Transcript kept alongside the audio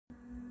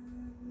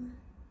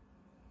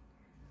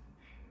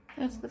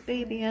That's the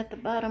baby at the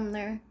bottom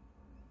there.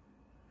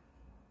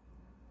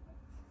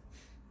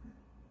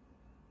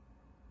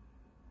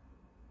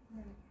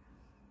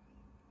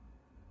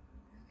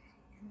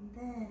 And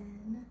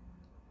then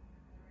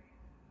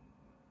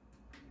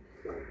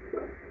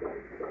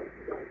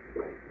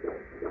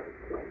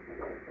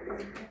I'm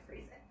gonna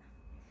freeze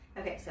it.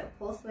 Okay, so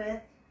pulse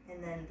width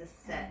and then the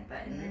set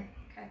button.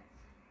 Okay.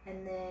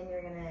 And then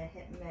you're gonna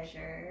hit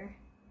measure.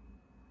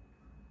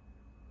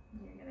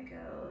 You're gonna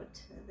go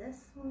to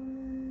this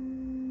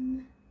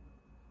one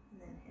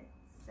and then hit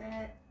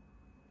set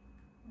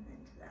and then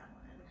to that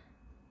one.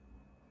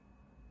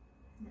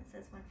 And it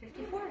says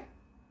 154.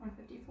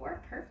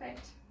 154,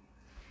 perfect.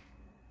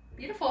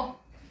 Beautiful.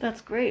 That's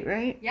great,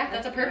 right? Yeah,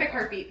 that's a perfect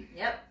heartbeat.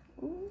 Yep.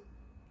 Ooh.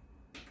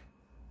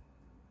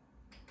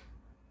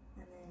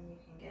 And then you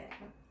can get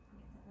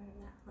rid of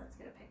that. Let's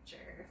get a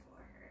picture for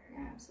her.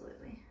 Yeah,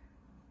 absolutely.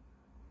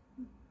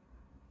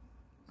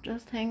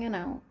 Just hanging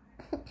out.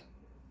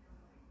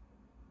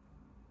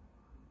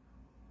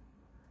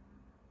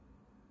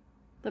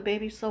 The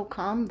baby's so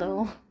calm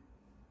though.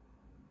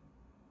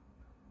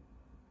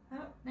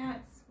 Oh, now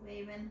it's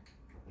waving.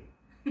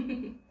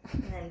 And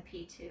then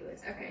P2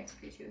 is Okay, print.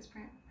 P2 is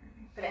print.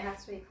 Perfect. But it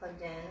has to be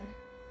plugged in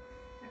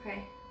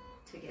Okay,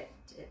 to get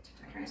it to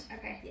print. print.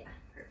 Okay, Yeah.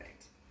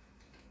 perfect.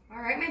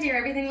 All right, my dear,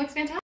 everything looks fantastic.